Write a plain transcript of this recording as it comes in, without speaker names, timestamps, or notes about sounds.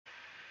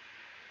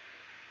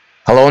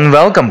Hello and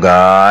welcome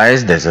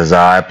guys, this is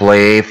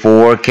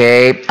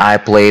iPlay4K,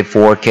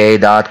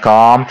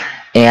 iPlay4K.com,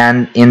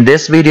 and in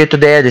this video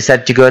today I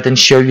decided to go ahead and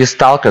show you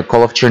Stalker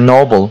Call of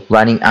Chernobyl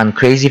running on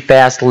crazy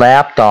fast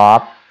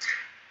laptop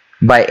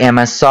by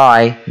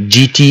MSI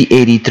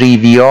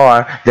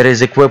GT83VR that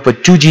is equipped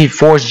with 2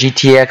 GeForce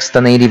GTX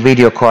 1080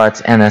 video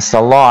cards and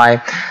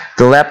SLI.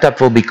 The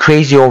laptop will be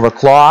crazy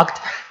overclocked,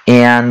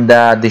 and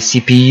the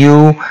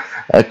CPU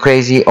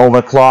crazy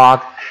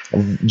overclocked,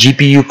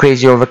 GPU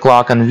crazy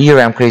overclock, and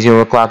VRAM crazy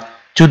overclock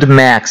to the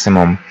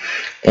maximum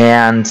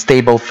and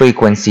stable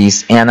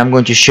frequencies. And I'm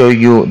going to show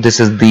you, this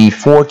is the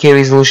 4K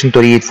resolution,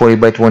 2840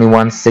 by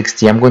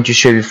 2160. I'm going to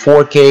show you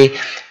 4K,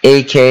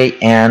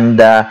 8K, and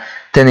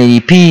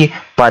 1080p,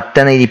 but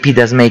 1080p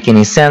doesn't make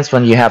any sense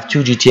when you have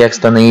 2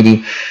 GTX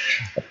 1080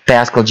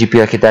 Pascal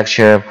GPU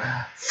architecture,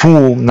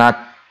 full,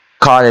 not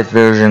coded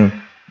version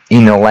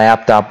in a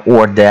laptop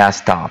or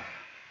desktop.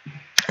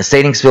 The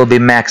settings will be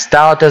maxed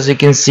out, as you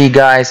can see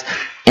guys.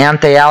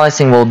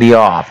 Anti-aliasing will be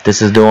off.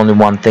 This is the only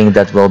one thing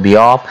that will be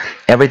off.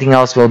 Everything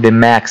else will be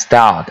maxed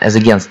out. As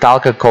again,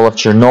 Stalker Call of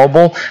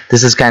Chernobyl,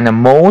 this is kind of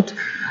mode,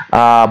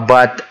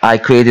 but I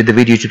created the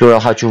video tutorial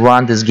how to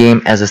run this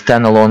game as a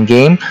standalone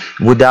game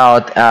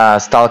without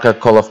Stalker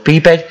Call of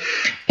Pripyat,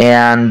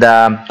 and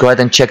go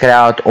ahead and check it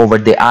out over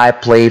the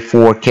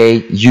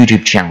iPlay4K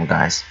YouTube channel,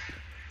 guys.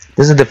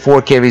 This is the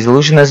 4K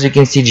resolution. As you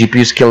can see,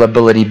 GPU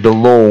scalability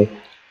below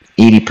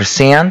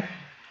 80%,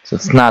 so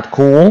it's not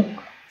cool.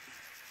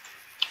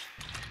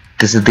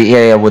 This is the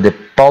area with the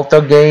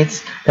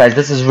poltergeists, guys.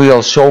 This is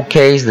real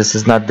showcase, this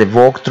is not the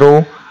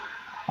walkthrough.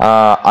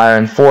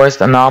 Iron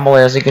Forest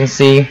anomaly, as you can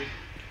see.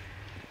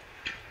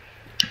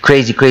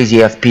 Crazy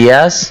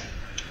FPS,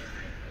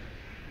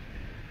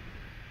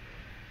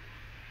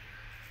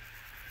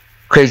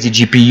 crazy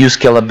GPU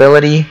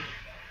scalability.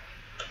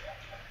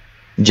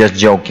 Just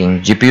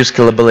joking, GPU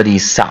scalability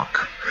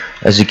suck,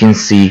 as you can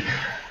see,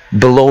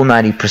 below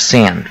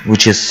 90%,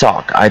 which is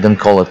suck. I don't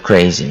call it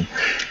crazy.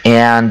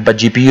 But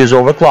GPU is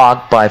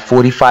overclocked by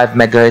 45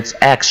 megahertz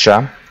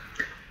extra,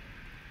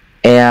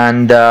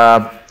 and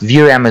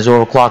VRAM is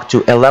overclocked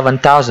to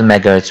 11,000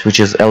 megahertz,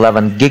 which is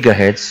 11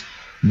 gigahertz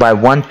by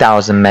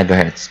 1,000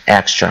 megahertz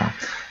extra.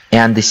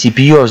 And the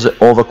CPU is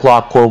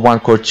overclocked core 1,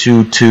 core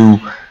 2 to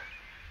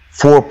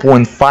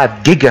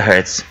 4.5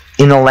 gigahertz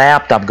in a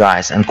laptop,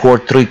 guys, and core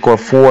 3, core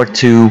 4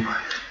 to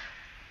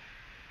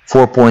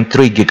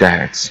 4.3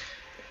 gigahertz.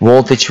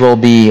 Voltage will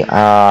be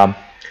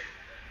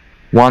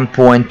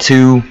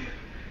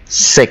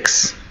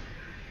 1.26.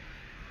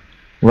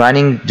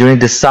 Running during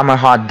the summer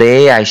hot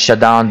day, I shut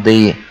down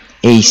the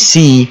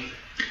AC,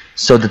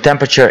 so the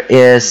temperature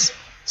is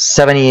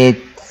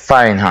 78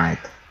 Fahrenheit.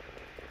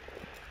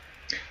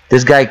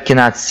 This guy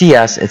cannot see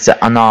us, it's an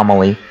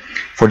anomaly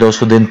for those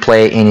who didn't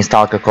play any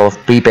Stalker Call of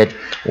Pripyat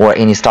or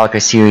any Stalker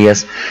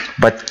series.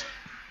 But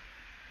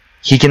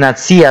he cannot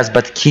see us,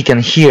 but he can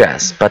hear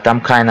us. But I'm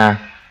kinda...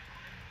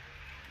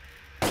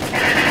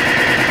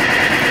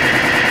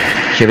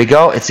 Here we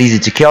go. It's easy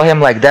to kill him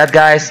like that,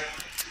 guys.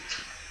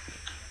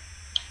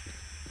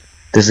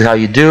 This is how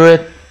you do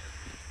it.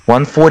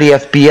 140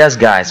 FPS,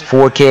 guys.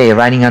 4K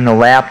running on the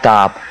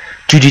laptop.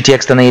 2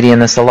 GTX 1080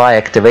 and SLI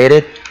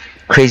activated.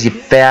 Crazy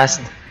fast.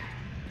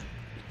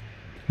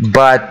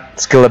 But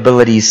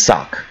scalability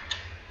suck.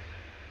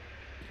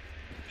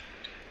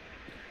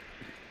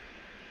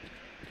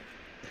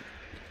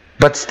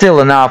 But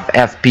still enough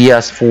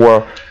FPS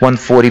for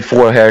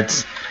 144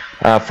 Hz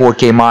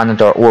 4K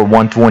monitor or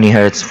 120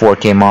 Hz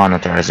 4K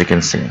monitor, as you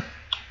can see.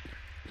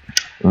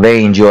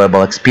 Very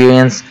enjoyable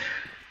experience.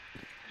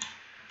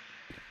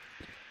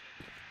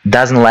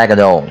 Doesn't lag at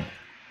all.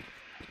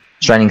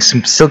 It's running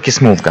silky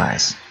smooth,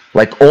 guys.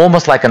 Like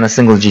almost like on a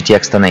single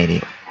GTX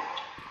 1080.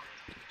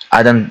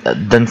 I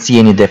don't see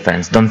any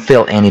difference. Don't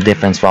feel any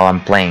difference while I'm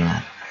playing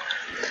it.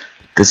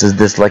 This is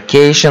this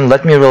location.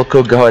 Let me real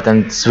quick go ahead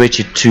and switch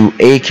it to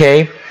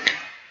 8K.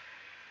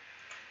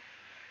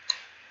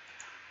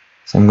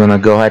 So I'm gonna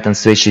go ahead and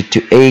switch it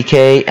to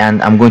 8K,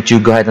 and I'm going to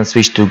go ahead and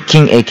switch to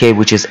King 8K,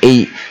 which is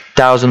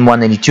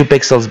 8182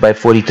 pixels by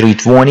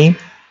 4320.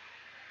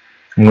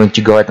 I'm going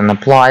to go ahead and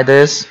apply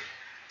this.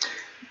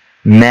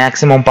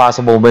 Maximum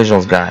possible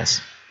visuals,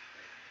 guys.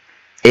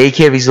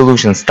 8K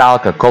resolution,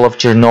 Stalker Call of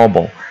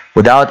Chernobyl,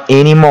 without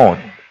any mode.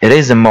 It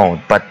is a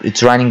mode, but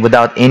it's running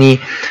without any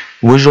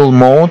visual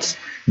modes,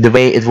 the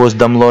way it was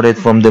downloaded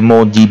from the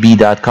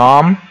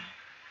moddb.com.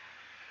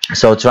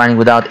 So it's running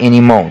without any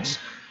modes.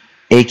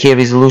 8K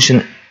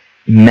resolution,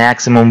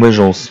 maximum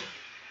visuals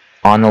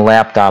on a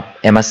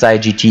laptop, MSI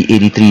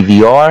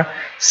GT83VR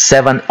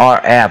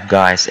 7RF,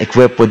 guys,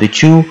 equipped with the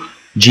 2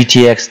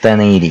 GTX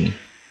 1080.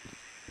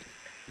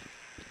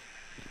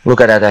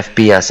 Look at that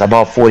FPS,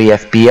 about 40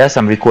 FPS.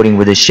 I'm recording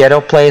with the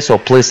shadow play, so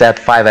please add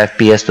 5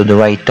 FPS to the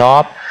right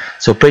top.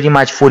 So pretty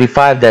much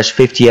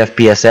 45-50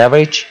 FPS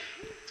average.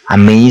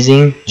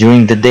 Amazing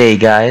during the day,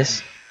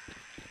 guys.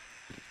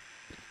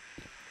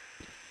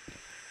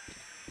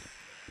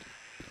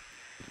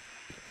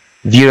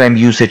 VRAM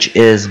usage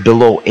is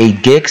below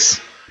 8 gigs.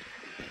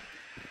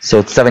 So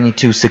it's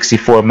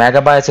 7264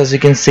 megabytes, as you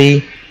can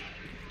see.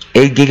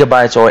 8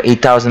 gigabytes or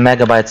 8000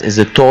 megabytes is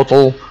the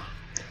total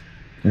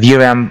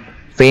VRAM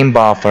frame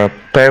buffer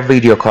per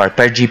video card,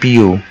 per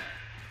GPU.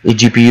 Each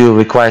GPU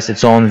requires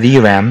its own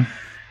VRAM.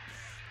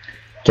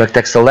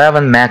 DirectX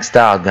 11 maxed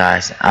out,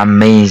 guys.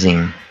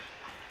 Amazing.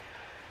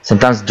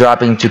 Sometimes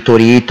dropping to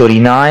 38,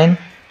 39.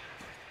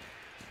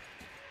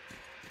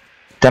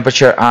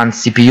 Temperature on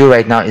CPU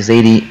right now is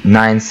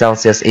 89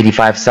 Celsius,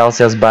 85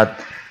 Celsius, but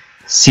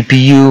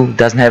CPU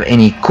doesn't have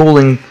any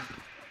cooling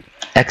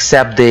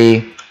except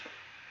the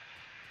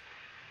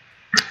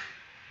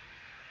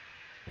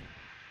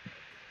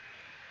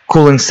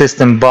cooling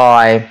system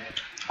by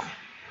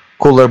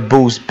Cooler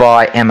Boost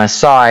by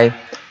MSI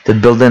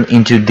that built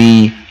into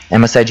the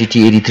MSI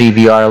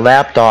GT83VR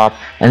laptop,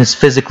 and it's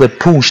physically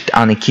pushed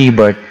on the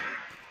keyboard.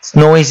 It's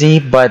noisy,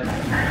 but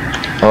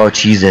oh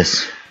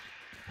Jesus,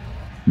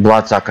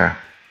 bloodsucker.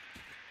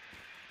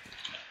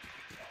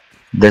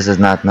 This is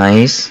not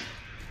nice.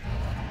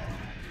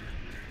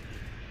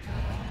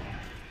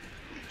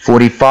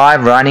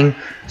 45 running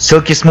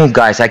silky smooth,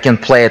 guys. I can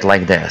play it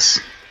like this.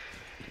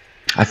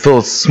 I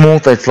feel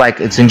smooth. It's like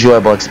it's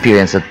enjoyable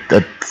experience at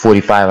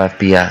 45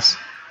 FPS.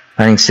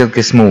 Running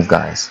silky smooth,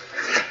 guys.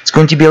 It's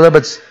going to be a little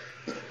bit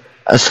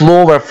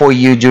slower for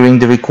you during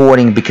the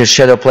recording because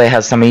Shadowplay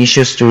has some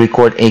issues to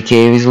record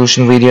 8K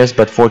resolution videos,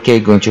 but 4K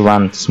is going to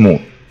run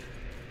smooth.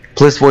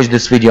 Please watch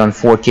this video on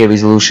 4K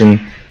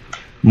resolution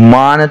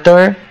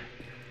monitor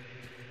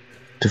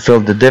to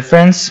feel the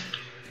difference.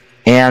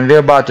 And we're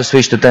about to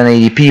switch to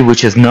 1080p,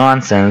 which is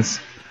nonsense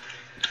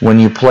when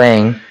you're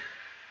playing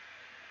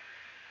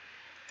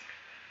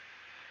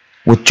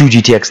with 2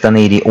 GTX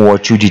 1080 or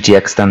 2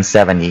 GTX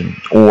 1070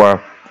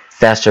 or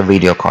faster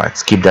video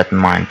cards. Keep that in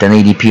mind.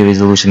 1080p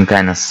resolution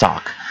kind of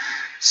suck.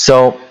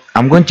 So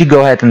I'm going to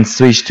go ahead and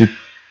switch to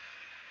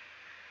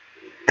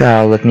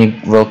let me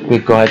real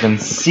quick go ahead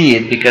and see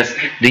it, because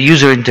the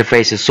user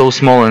interface is so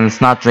small and it's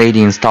not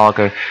ready in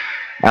Stalker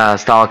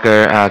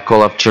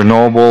Call of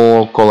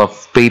Chernobyl, Call of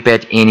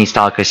Pripyat, any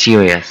Stalker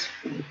series.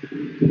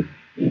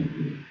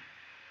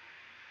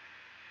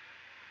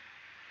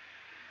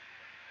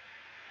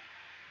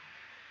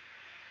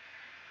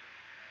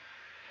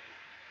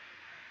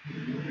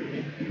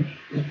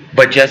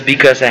 But just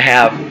because I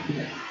have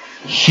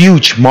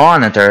huge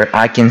monitor,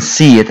 I can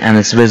see it and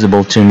it's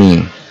visible to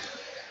me.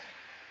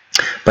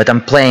 But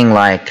I'm playing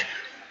like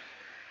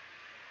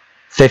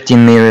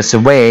 15 meters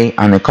away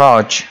on the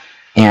couch,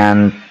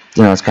 and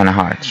you know, it's kind of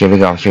hard. Here we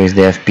go. Here's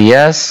the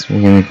FPS.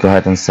 We're going to go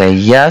ahead and say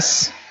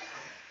yes.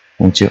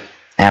 And to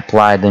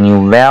apply the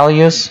new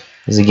values.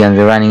 Because again,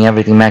 we're running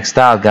everything maxed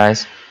out,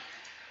 guys.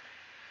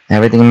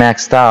 Everything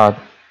maxed out.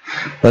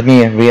 Let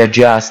me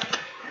readjust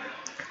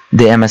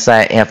the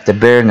MSI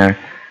Afterburner.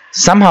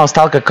 Somehow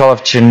Stalker Call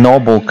of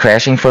Chernobyl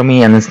crashing for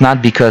me, and it's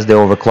not because they're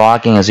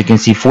overclocking. As you can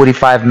see,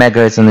 45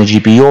 megahertz on the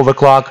GPU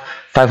overclock,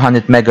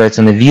 500 megahertz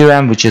on the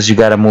VRAM, which is you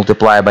gotta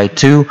multiply by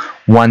 2,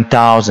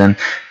 1000,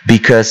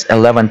 because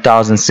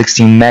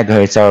 11,016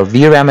 megahertz are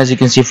VRAM, as you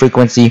can see,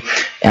 frequency,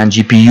 and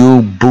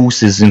GPU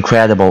boost is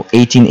incredible,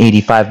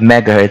 1885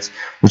 megahertz,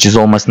 which is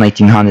almost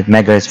 1900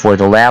 megahertz for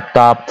the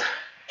laptop.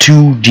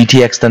 2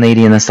 GTX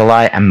 1080 and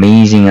SLI,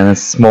 amazing, and a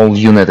small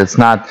unit. It's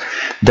not,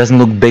 doesn't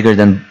look bigger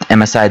than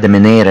MSI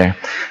Dominator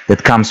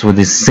that comes with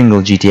this single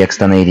GTX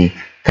 1080.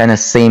 Kind of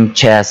same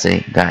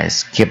chassis,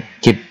 guys. Keep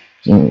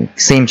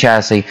same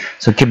chassis,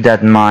 so keep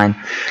that in mind.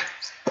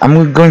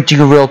 I'm going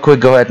to real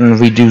quick go ahead and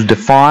reduce the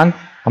font.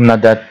 I'm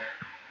not that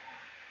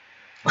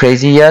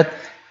crazy yet.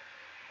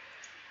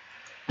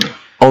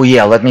 Oh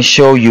yeah, let me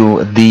show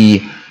you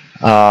the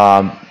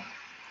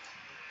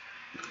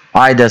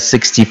IDA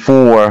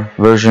 64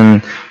 version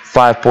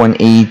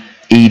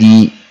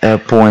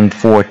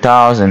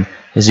 5.880.4000.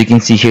 As you can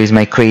see, here's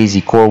my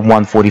crazy core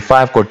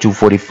 145, core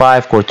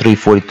 245, core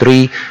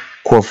 343,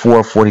 core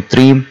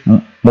 443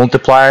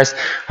 multipliers.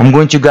 I'm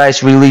going to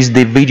guys release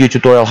the video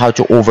tutorial how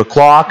to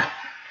overclock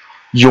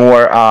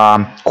your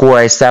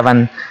Core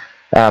i7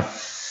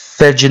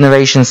 5th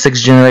generation,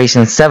 6th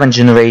generation, 7th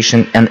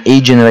generation, and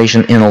 8th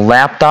generation in a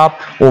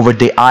laptop over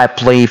the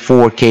iPlay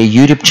 4K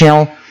YouTube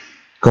channel.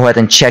 Go ahead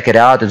and check it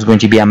out. It's going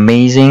to be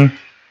amazing.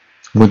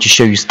 I'm going to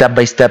show you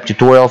step-by-step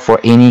tutorial for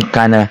any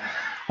kind of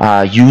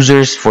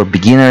users, for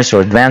beginners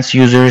or advanced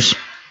users.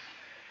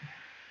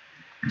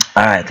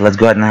 Alright, let's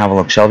go ahead and have a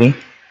look, shall we?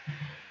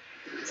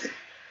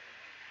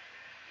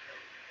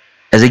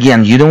 As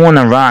again, you don't want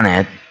to run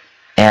it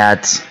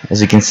at,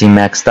 as you can see,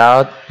 maxed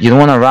out. You don't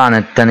want to run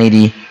at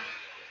 1080,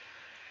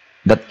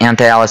 but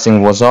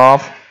anti-aliasing was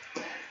off.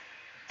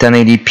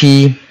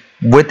 1080p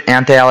with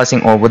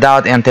anti-aliasing or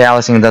without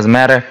anti-aliasing, it doesn't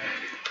matter.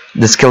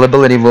 The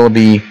scalability will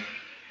be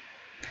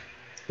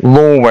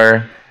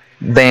lower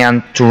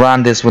than to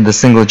run this with the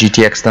single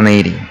GTX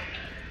 1080.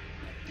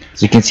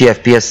 So you can see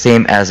FPS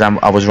same as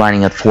I was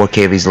running at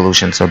 4K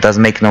resolution, so it does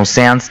make no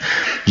sense.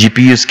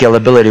 GPU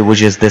scalability,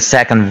 which is the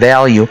second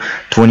value,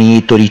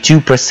 28,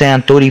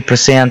 32%,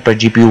 30% per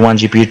GPU 1,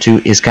 GPU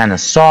 2 is kind of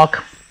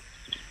suck.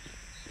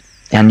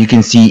 And you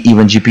can see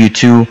even GPU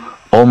 2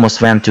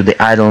 almost went to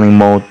the idling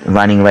mode,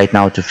 running right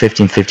now to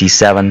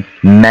 1557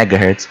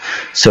 megahertz.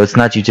 So it's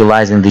not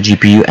utilizing the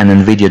GPU, and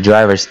NVIDIA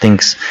drivers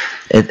thinks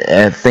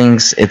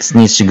it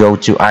needs to go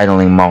to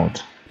idling mode.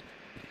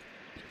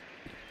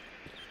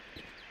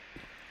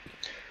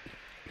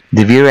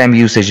 The VRAM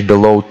usage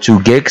below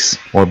 2 gigs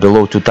or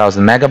below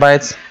 2000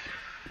 megabytes.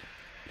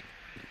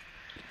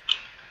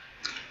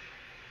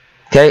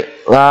 Okay,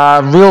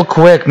 real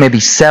quick, maybe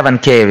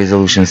 7K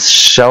resolutions,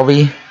 shall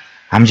we?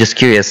 I'm just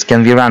curious,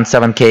 can we run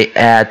 7K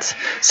at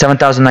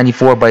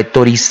 7094 by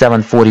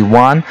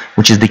 3741,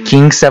 which is the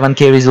king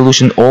 7K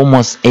resolution,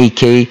 almost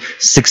 8K,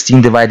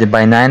 16 divided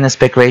by 9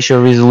 aspect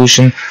ratio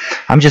resolution?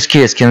 I'm just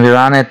curious, can we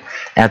run it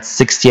at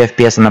 60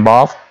 FPS and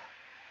above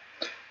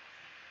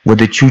with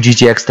the 2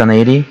 GTX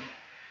 1080?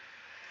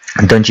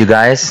 Don't you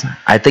guys?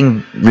 I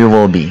think we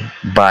will be,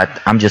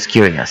 but I'm just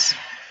curious.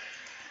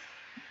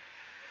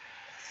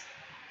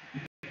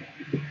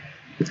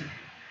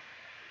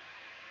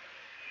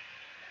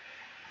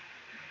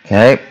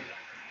 Okay,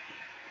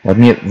 let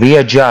me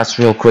readjust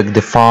real quick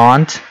the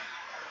font.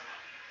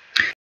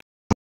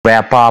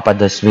 Wrap up at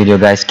this video,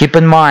 guys. Keep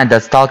in mind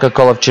that Stalker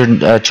Call of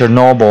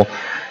Chernobyl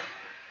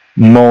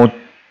mode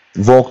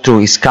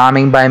walkthrough is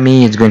coming by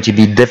me. It's going to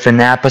be a different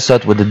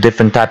episode with a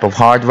different type of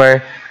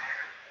hardware,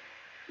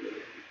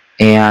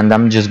 and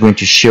I'm just going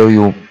to show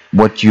you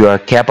what you are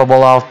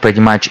capable of. Pretty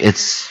much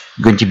it's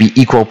going to be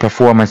equal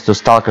performance to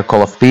Stalker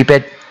Call of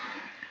Pripyat,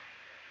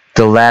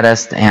 the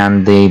latest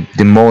and the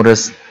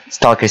modest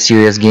Stalker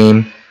series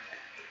game.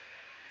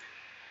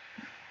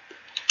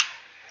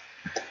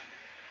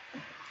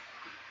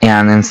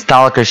 And in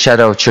Stalker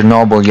Shadow of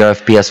Chernobyl, your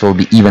FPS will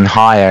be even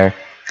higher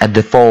at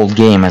default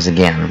game as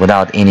again,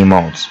 without any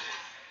modes.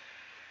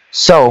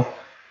 So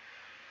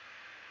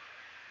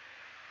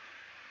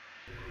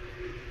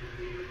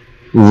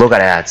look at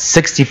that,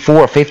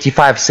 64,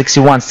 55,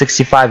 61,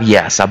 65,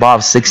 yes,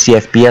 above 60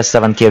 FPS,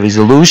 7K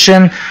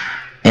resolution,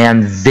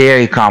 and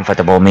very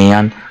comfortable,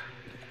 man.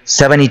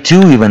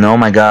 72 even, oh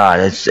my god,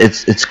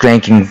 it's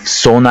cranking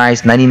so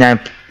nice. 99%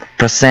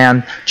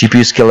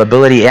 GPU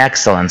scalability,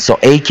 excellent. So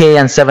 8K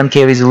and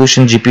 7K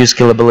resolution GPU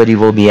scalability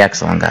will be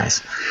excellent,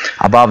 guys.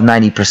 Above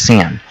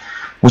 90%,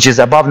 which is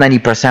above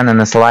 90% in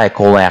SLI I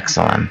call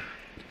excellent.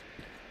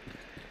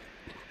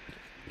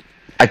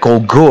 I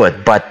call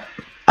good, but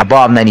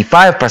above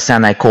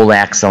 95% I call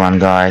excellent,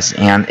 guys,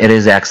 and it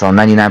is excellent.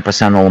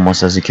 99%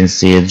 almost, as you can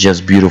see, it's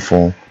just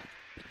beautiful.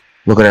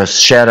 Look at those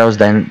shadows,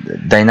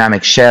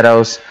 dynamic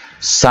shadows,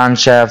 sun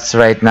shafts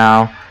right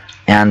now,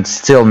 and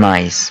still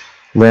nice.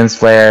 Lens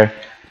flare,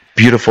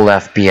 beautiful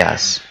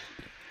FPS.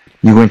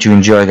 You're going to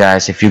enjoy,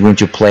 guys, if you're going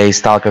to play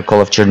Stalker Call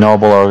of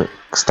Chernobyl or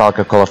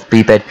Stalker Call of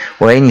Pripyat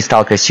or any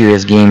Stalker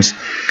series games,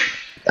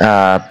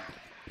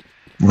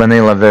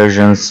 vanilla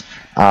versions,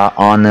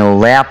 on a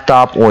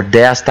laptop or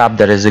desktop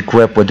that is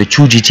equipped with the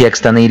 2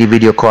 GTX 1080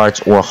 video cards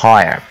or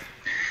higher.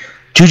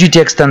 2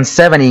 GTX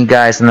 1070,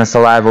 guys, in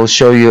SLI will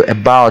show you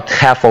about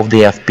half of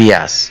the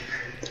FPS.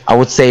 I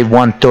would say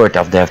 1/3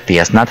 of the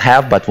FPS, not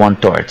half, but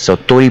 1/3, so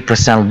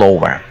 30%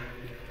 lower.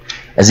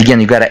 As again,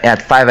 you gotta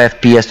add 5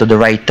 FPS to the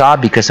right top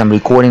because I'm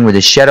recording with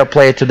the shadow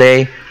player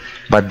today,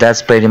 but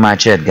that's pretty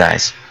much it,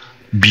 guys.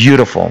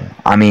 Beautiful.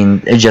 I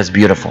mean, it's just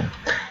beautiful.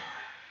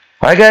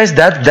 Alright, guys,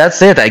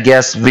 that's it. I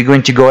guess we're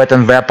going to go ahead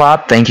and wrap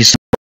up. Thank you so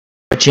much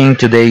for watching.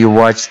 Today you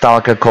watched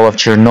Stalker Call of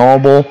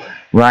Chernobyl,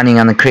 running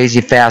on a crazy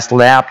fast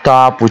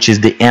laptop, which is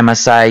the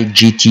MSI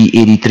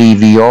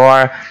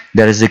GT83VR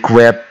that is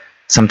equipped,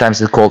 sometimes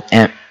it's called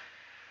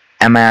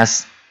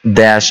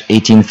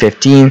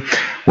MS-1815,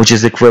 which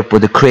is equipped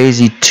with the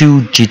crazy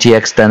 2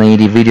 GTX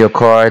 1080 video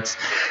cards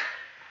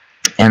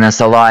and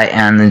SLI,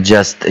 and it's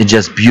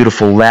just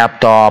beautiful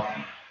laptop.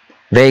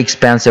 Very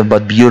expensive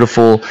but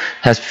beautiful.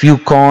 Has few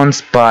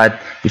cons, but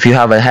if you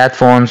have a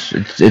headphones,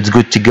 it's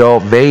good to go.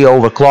 Very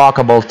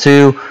overclockable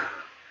too.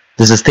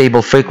 There's a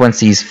stable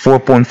frequencies,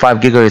 4.5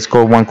 gigahertz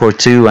core 1, core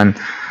 2, and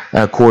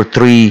core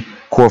 3,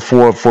 core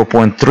 4,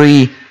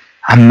 4.3.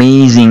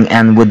 Amazing,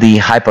 and with the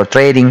hyper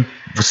threading,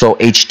 so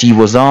HT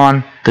was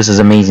on. This is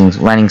amazing,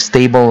 running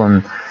stable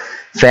and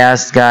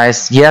fast,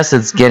 guys. Yes,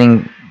 it's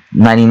getting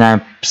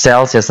 99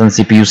 Celsius on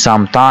CPU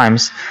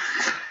sometimes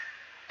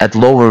at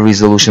lower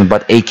resolution,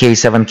 but 8K,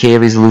 7K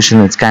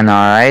resolution, it's kind of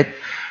alright.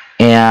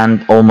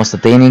 And almost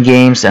at any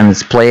games, and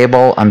it's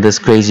playable on this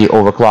crazy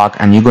overclock,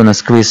 and you're gonna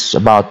squeeze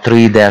about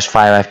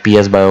 3-5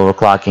 FPS by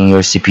overclocking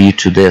your CPU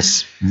to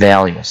this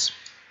values.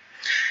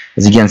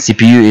 As again,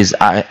 CPU is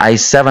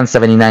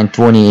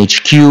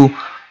i7-7920HQ,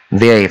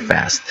 very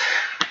fast.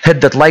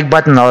 Hit that like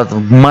button. A lot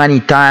of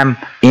money, time,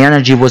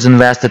 energy was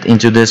invested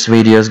into this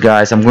videos,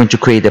 guys. I'm going to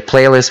create a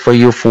playlist for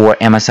you for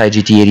MSI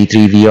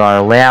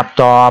GT83VR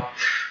laptop,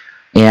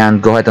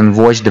 and go ahead and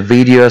watch the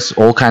videos,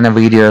 all kind of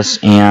videos,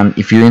 and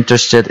if you're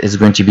interested, it's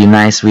going to be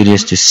nice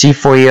videos to see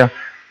for you.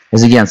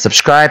 As again,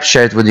 subscribe,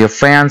 share it with your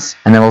friends,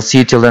 and I will see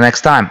you till the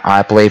next time.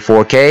 I play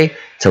 4K.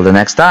 Till the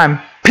next time,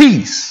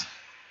 peace.